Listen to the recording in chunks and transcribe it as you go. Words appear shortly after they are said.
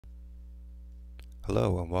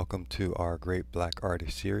Hello and welcome to our Great Black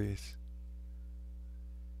Artist series.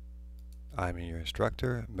 I'm your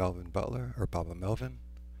instructor, Melvin Butler, or Baba Melvin.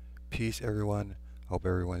 Peace everyone, hope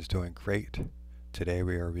everyone's doing great. Today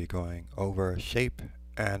we are going over shape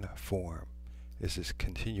and form. This is a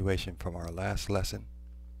continuation from our last lesson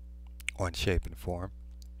on shape and form.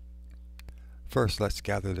 First, let's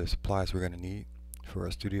gather the supplies we're going to need for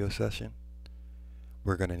our studio session.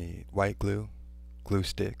 We're going to need white glue, glue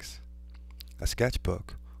sticks, a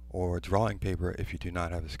sketchbook or drawing paper if you do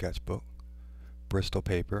not have a sketchbook, Bristol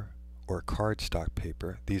paper or cardstock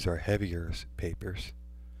paper. These are heavier papers,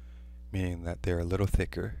 meaning that they're a little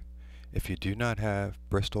thicker. If you do not have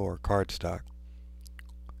Bristol or cardstock,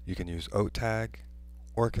 you can use oat tag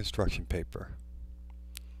or construction paper.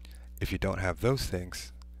 If you don't have those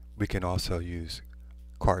things, we can also use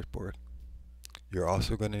cardboard. You're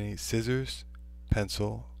also going to need scissors,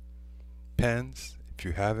 pencil, pens if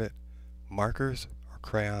you have it, markers or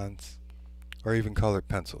crayons, or even colored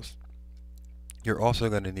pencils. You're also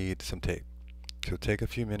going to need some tape. So take a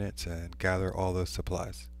few minutes and gather all those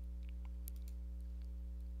supplies.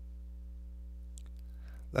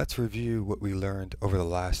 Let's review what we learned over the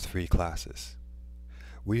last 3 classes.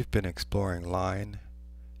 We've been exploring line,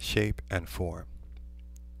 shape, and form.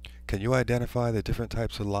 Can you identify the different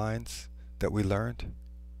types of lines that we learned?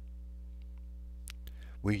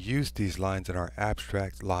 We used these lines in our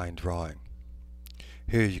abstract line drawing.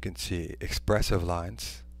 Here you can see expressive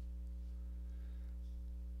lines,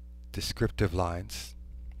 descriptive lines,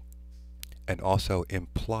 and also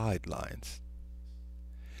implied lines.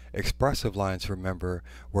 Expressive lines, remember,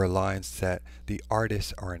 were lines that the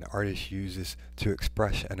artist or an artist uses to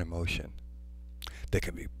express an emotion. They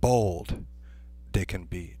can be bold, they can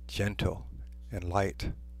be gentle and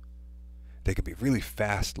light, they can be really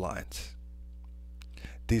fast lines.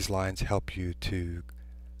 These lines help you to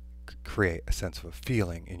create a sense of a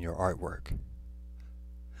feeling in your artwork.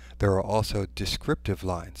 There are also descriptive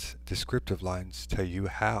lines. Descriptive lines tell you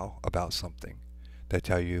how about something. They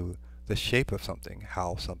tell you the shape of something,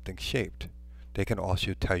 how something's shaped. They can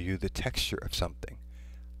also tell you the texture of something,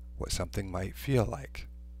 what something might feel like.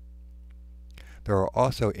 There are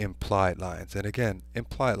also implied lines, and again,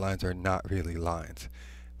 implied lines are not really lines.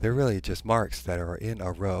 They're really just marks that are in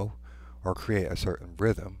a row or create a certain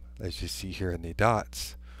rhythm, as you see here in the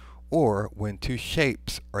dots. Or when two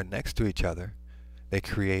shapes are next to each other, they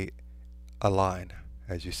create a line,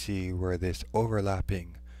 as you see where this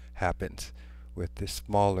overlapping happens with this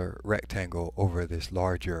smaller rectangle over this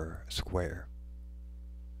larger square.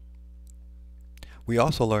 We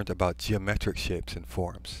also learned about geometric shapes and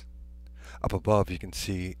forms. Up above you can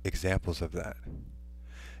see examples of that.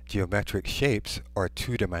 Geometric shapes are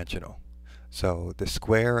two-dimensional. So the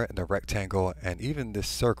square and the rectangle and even this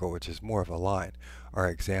circle, which is more of a line, are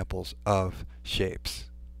examples of shapes.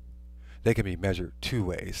 They can be measured 2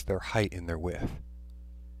 ways, their height and their width.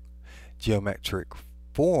 Geometric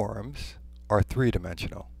forms are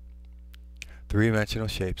 3-dimensional. 3-dimensional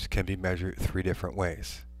shapes can be measured 3 different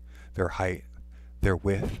ways. Their height, their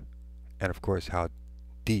width, and of course how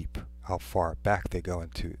deep, how far back they go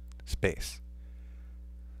into space.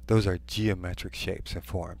 Those are geometric shapes and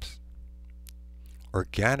forms.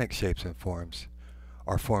 Organic shapes and forms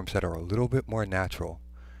are forms that are a little bit more natural.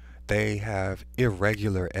 They have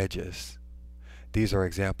irregular edges. These are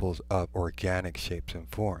examples of organic shapes and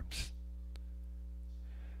forms.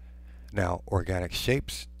 Now, organic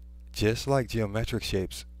shapes, just like geometric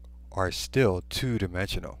shapes, are still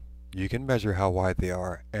 2-dimensional. You can measure how wide they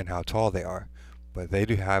are and how tall they are, but they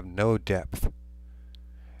do have no depth.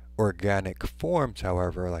 Organic forms,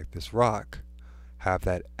 however, like this rock, have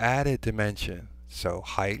that added dimension. So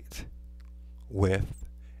height, width,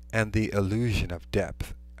 and the illusion of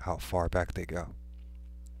depth, how far back they go.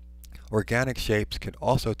 Organic shapes can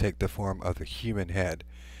also take the form of the human head,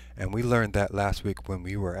 and we learned that last week when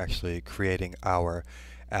we were actually creating our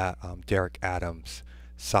Derek Adams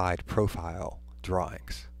side profile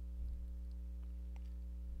drawings.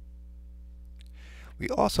 We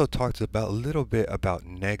also talked about a little bit about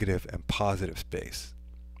negative and positive space.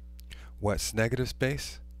 What's negative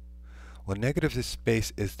space? Well, negative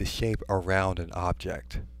space is the shape around an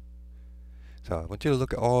object. So I want you to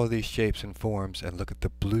look at all of these shapes and forms and look at the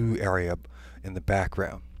blue area in the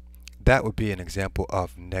background. That would be an example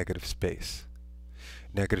of negative space.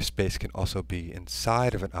 Negative space can also be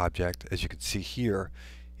inside of an object, as you can see here.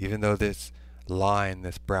 Even though this line,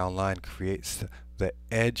 this brown line, creates the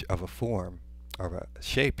edge of a form or a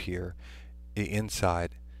shape here, the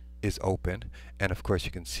inside is open, and of course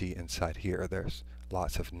you can see inside here there's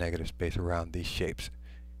lots of negative space around these shapes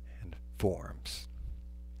and forms.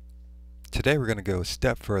 Today we're going to go a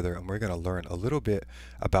step further and we're going to learn a little bit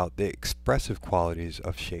about the expressive qualities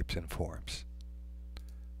of shapes and forms.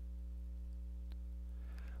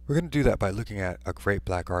 We're going to do that by looking at a great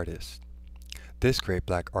black artist. This great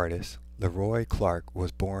black artist, Leroy Clark,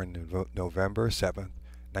 was born November 7th,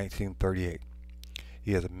 1938.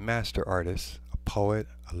 He is a master artist, a poet,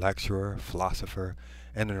 a lecturer, philosopher,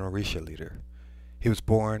 and an Orisha leader. He was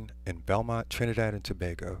born in Belmont, Trinidad and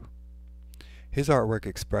Tobago. His artwork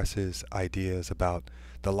expresses ideas about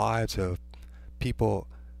the lives of people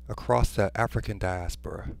across the African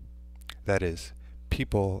diaspora. That is,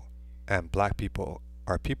 people and black people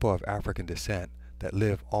are people of African descent that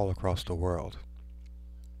live all across the world.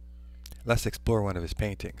 Let's explore one of his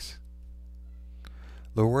paintings.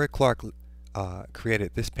 Leroy Clark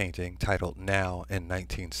created this painting titled Now in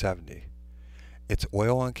 1970. It's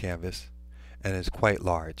oil on canvas and is quite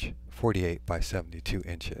large, 48 by 72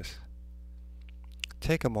 inches.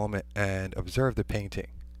 Take a moment and observe the painting.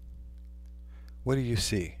 What do you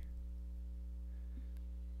see?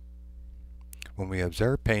 When we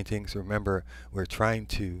observe paintings, remember we're trying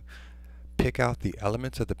to pick out the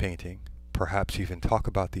elements of the painting, perhaps even talk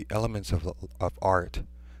about the elements of art,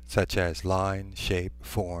 such as line, shape,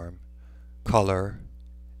 form, color,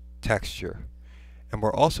 texture. And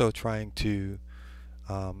we're also trying to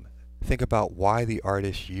think about why the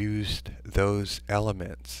artist used those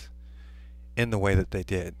elements in the way that they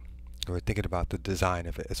did. We're thinking about the design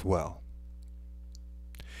of it as well.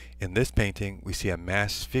 In this painting, we see a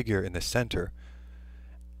masked figure in the center,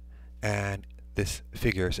 and this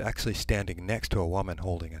figure is actually standing next to a woman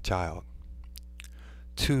holding a child.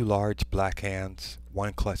 Two large black hands,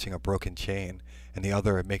 one clutching a broken chain and the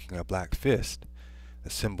other making a black fist, the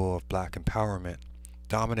symbol of black empowerment,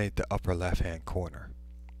 dominate the upper left-hand corner.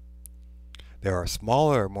 There are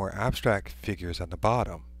smaller, more abstract figures on the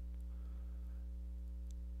bottom,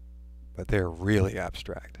 but they're really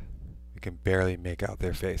abstract. You can barely make out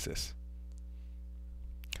their faces.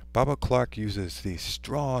 Baba Clark uses these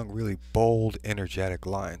strong, really bold, energetic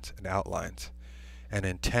lines and outlines and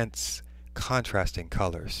intense, contrasting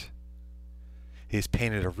colors. He's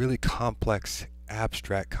painted a really complex,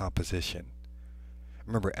 abstract composition.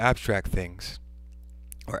 Remember, abstract things,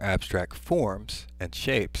 or abstract forms and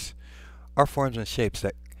shapes, are forms and shapes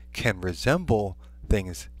that can resemble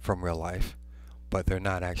things from real life, but they're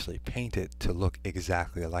not actually painted to look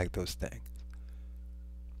exactly like those things.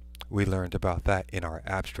 We learned about that in our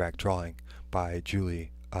abstract drawing by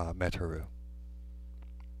Julie Meteru.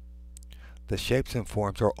 The shapes and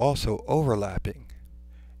forms are also overlapping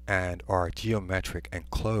and are geometric and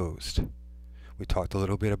closed. We talked a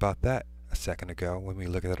little bit about that a second ago when we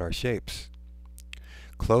looked at our shapes.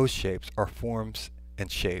 Closed shapes are forms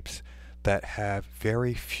and shapes that have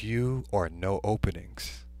very few or no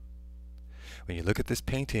openings. When you look at this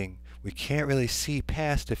painting, we can't really see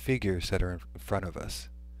past the figures that are in front of us.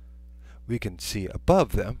 We can see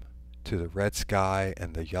above them to the red sky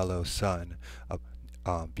and the yellow sun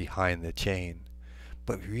behind the chain,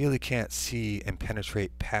 but we really can't see and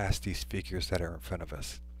penetrate past these figures that are in front of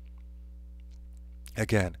us.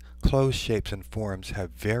 Again, closed shapes and forms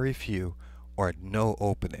have very few or no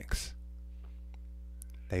openings.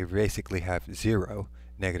 They basically have zero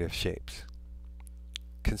negative shapes.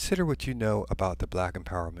 Consider what you know about the Black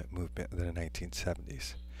Empowerment movement of the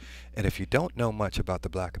 1970s. And if you don't know much about the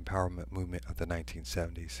Black Empowerment movement of the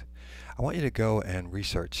 1970s, I want you to go and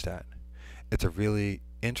research that. It's a really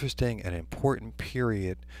interesting and important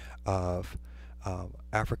period of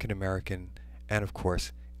African American and, of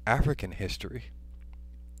course, African history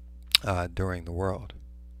during the world.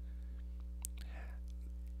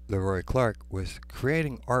 Leroy Clark was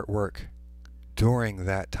creating artwork during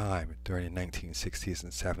that time, during the 1960s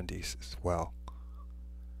and 70s as well.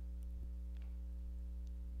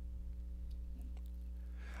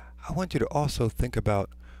 I want you to also think about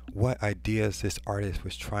what ideas this artist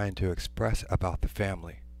was trying to express about the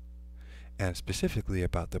family, and specifically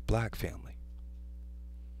about the black family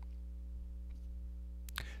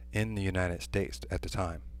in the United States at the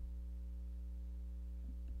time.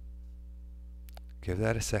 Give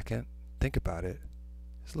that a second, think about it.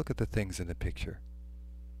 Just look at the things in the picture.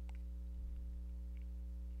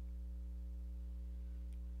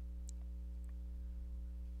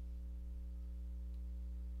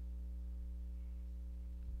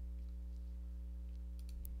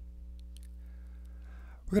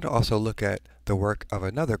 We're going to also look at the work of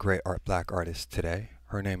another great black artist today.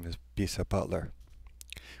 Her name is Bisa Butler.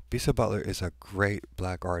 Bisa Butler is a great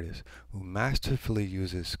black artist who masterfully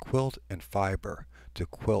uses quilt and fiber to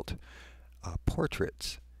quilt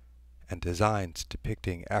portraits and designs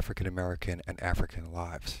depicting African American and African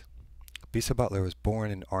lives. Bisa Butler was born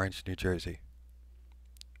in Orange, New Jersey.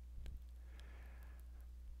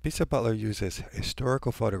 Bisa Butler uses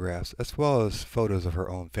historical photographs as well as photos of her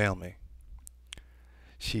own family.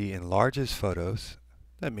 She enlarges photos,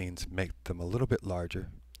 that means make them a little bit larger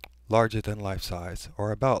than life size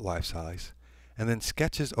or about life size, and then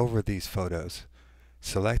sketches over these photos,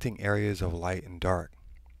 selecting areas of light and dark.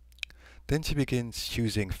 Then she begins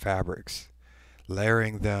choosing fabrics,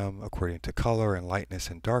 layering them according to color and lightness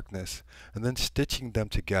and darkness, and then stitching them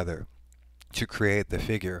together to create the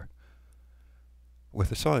figure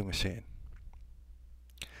with a sewing machine.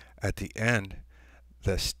 At the end,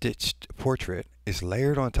 the stitched portrait is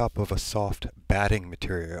layered on top of a soft batting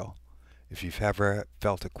material. If you've ever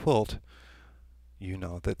felt a quilt, you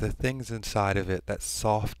know that the things inside of it, that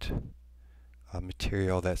soft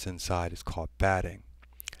material that's inside, is called batting,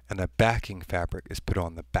 and a backing fabric is put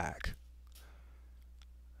on the back.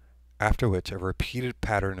 After which, a repeated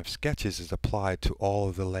pattern of sketches is applied to all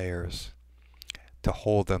of the layers to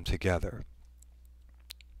hold them together.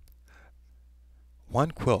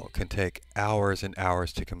 One quilt can take hours and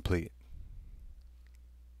hours to complete.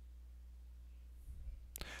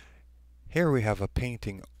 Here we have a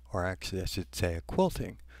painting, or actually I should say a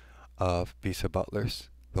quilting, of Bisa Butler's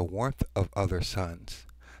The Warmth of Other Suns,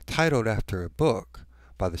 titled after a book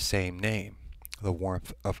by the same name, The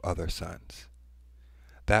Warmth of Other Suns.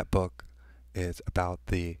 That book is about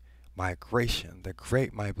the migration, the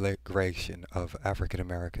great migration of African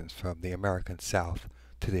Americans from the American South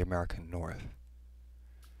to the American North.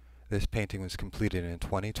 This painting was completed in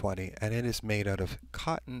 2020, and it is made out of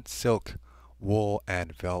cotton, silk, wool,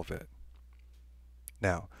 and velvet.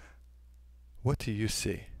 Now, what do you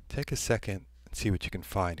see? Take a second and see what you can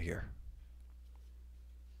find here.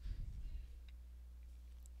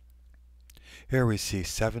 Here we see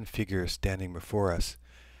 7 figures standing before us,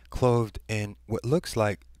 clothed in what looks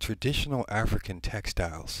like traditional African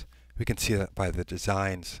textiles. We can see that by the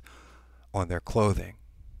designs on their clothing.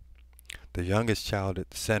 The youngest child at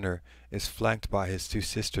the center is flanked by his 2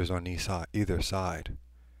 sisters on either side,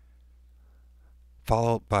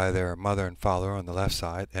 followed by their mother and father on the left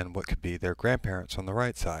side and what could be their grandparents on the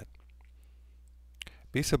right side.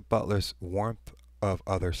 Bisa Butler's Warmth of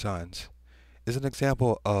Other Suns is an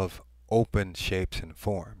example of open shapes and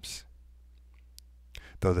forms.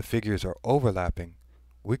 Though the figures are overlapping,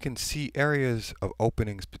 we can see areas of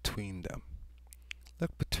openings between them.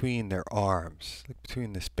 Look between their arms, look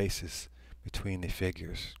between the spaces between the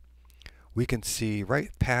figures. We can see right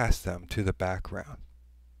past them to the background.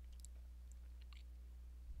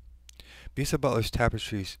 Bisa Butler's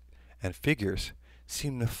tapestries and figures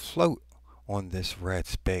seem to float on this red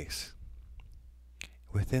space,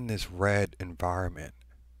 within this red environment.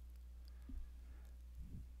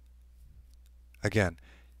 Again,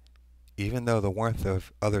 even though The Warmth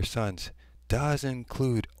of Other Suns does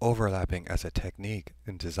include overlapping as a technique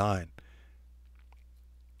in design,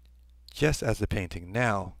 just as the painting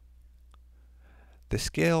now, the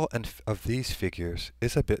scale of these figures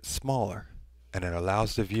is a bit smaller, and it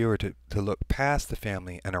allows the viewer to look past the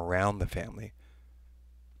family and around the family.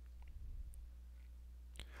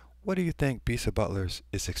 What do you think Bisa Butler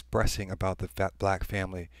is expressing about the black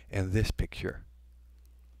family in this picture?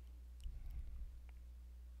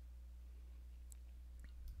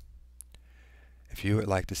 If you would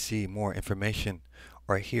like to see more information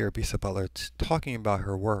or hear Bisa Butler talking about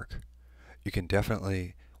her work, you can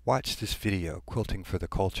definitely watch this video, Quilting for the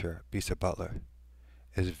Culture, Bisa Butler.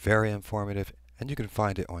 It is very informative, and you can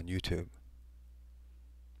find it on YouTube.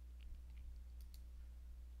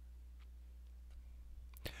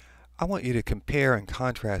 I want you to compare and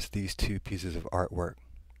contrast these 2 pieces of artwork,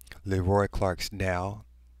 Leroy Clark's Now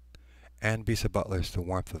and Bisa Butler's The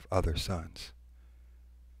Warmth of Other Suns.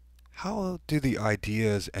 How do the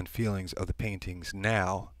ideas and feelings of the paintings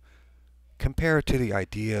now compare to the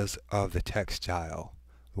ideas of the textile,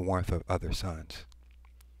 The Warmth of Other Suns?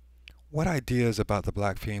 What ideas about the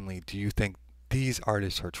black family do you think these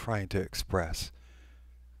artists are trying to express?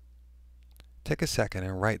 Take a second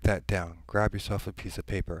and write that down. Grab yourself a piece of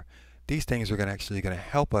paper. These things are actually going to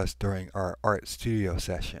help us during our art studio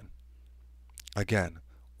session. Again,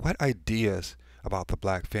 what ideas about the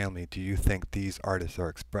black family do you think these artists are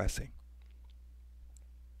expressing?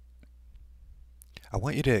 I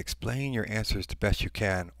want you to explain your answers the best you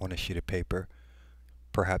can on a sheet of paper,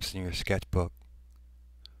 perhaps in your sketchbook.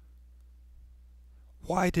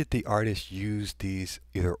 Why did the artist use these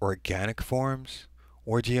either organic forms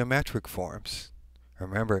or geometric forms?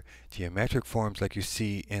 Remember, geometric forms like you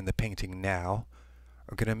see in the painting now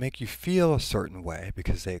are going to make you feel a certain way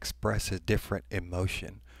because they express a different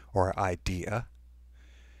emotion or idea.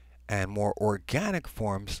 And more organic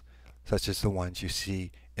forms, such as the ones you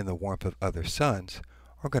see in the warmth of other suns,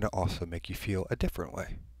 are going to also make you feel a different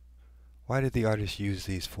way. Why did the artist use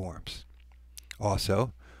these forms?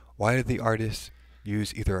 Also, why did the artist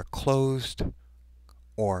use either a closed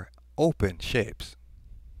or open shapes?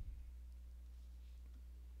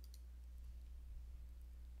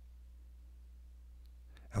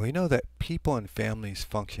 And we know that people and families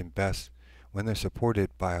function best when they're supported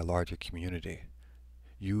by a larger community.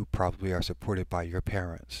 You probably are supported by your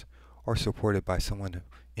parents or supported by someone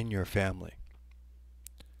in your family.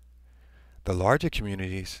 The larger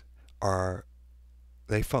communities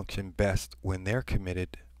they function best when they're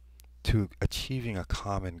committed to achieving a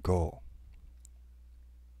common goal.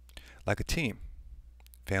 Like a team.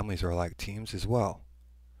 Families are like teams as well.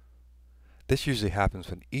 This usually happens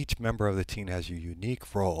when each member of the team has a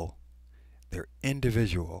unique role. They're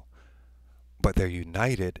individual, but they're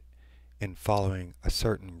united in following a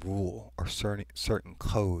certain rule or certain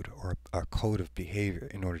code or a code of behavior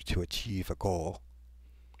in order to achieve a goal.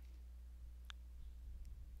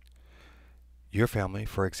 Your family,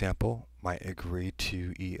 for example, might agree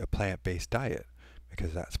to eat a plant-based diet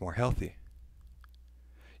because that's more healthy.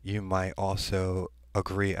 You might also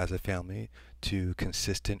agree as a family to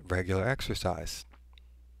consistent regular exercise.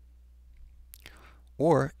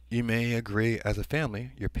 Or you may agree as a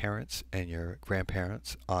family, your parents and your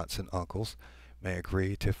grandparents, aunts and uncles may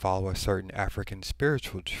agree to follow a certain African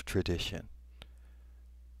spiritual tradition.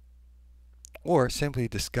 Or simply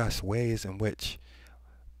discuss ways in which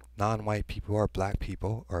non-white people or black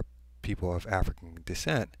people or people of African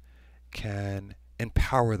descent can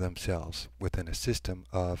empower themselves within a system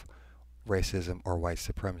of racism or white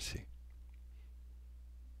supremacy.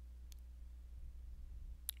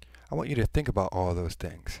 I want you to think about all those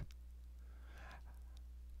things.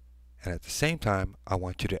 And at the same time, I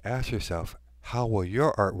want you to ask yourself, how will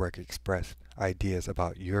your artwork express ideas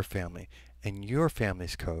about your family and your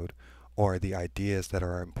family's code, or the ideas that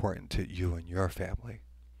are important to you and your family?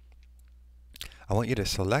 I want you to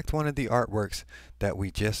select one of the artworks that we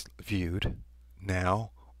just viewed,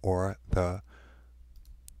 Now or The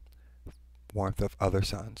Warmth of Other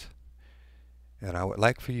Suns. And I would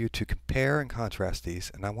like for you to compare and contrast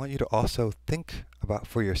these, and I want you to also think about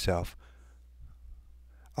for yourself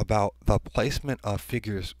about the placement of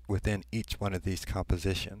figures within each one of these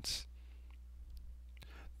compositions.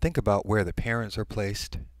 Think about where the parents are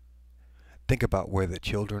placed. Think about where the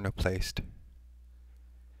children are placed.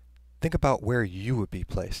 Think about where you would be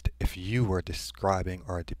placed if you were describing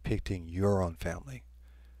or depicting your own family.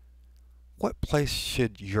 What place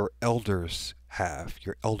should your elders have?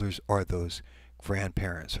 Your elders are those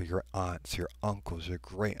grandparents or your aunts, your uncles, your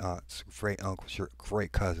great aunts, great uncles, your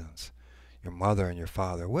great cousins, your mother and your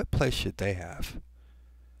father. What place should they have?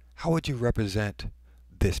 How would you represent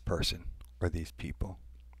this person or these people?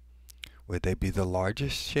 Would they be the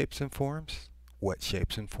largest shapes and forms? What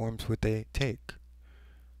shapes and forms would they take?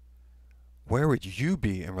 Where would you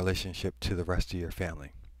be in relationship to the rest of your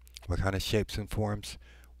family? What kind of shapes and forms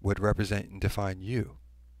would represent and define you?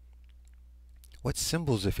 What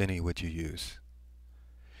symbols, if any, would you use?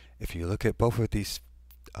 If you look at both of these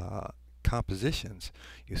compositions,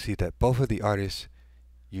 you see that both of the artists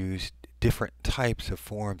used different types of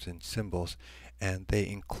forms and symbols, and they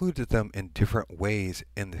included them in different ways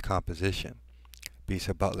in the composition.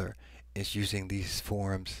 Bisa Butler is using these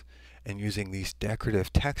forms and using these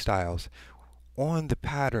decorative textiles on the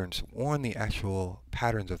patterns, on the actual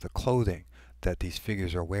patterns of the clothing that these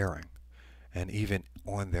figures are wearing, and even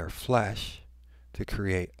on their flesh to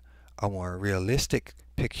create a more realistic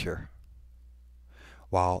picture,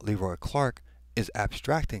 while Leroy Clark is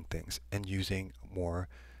abstracting things and using more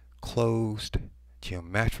closed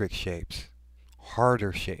geometric shapes,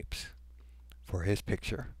 harder shapes for his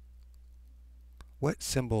picture. What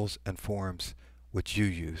symbols and forms would you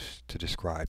use to describe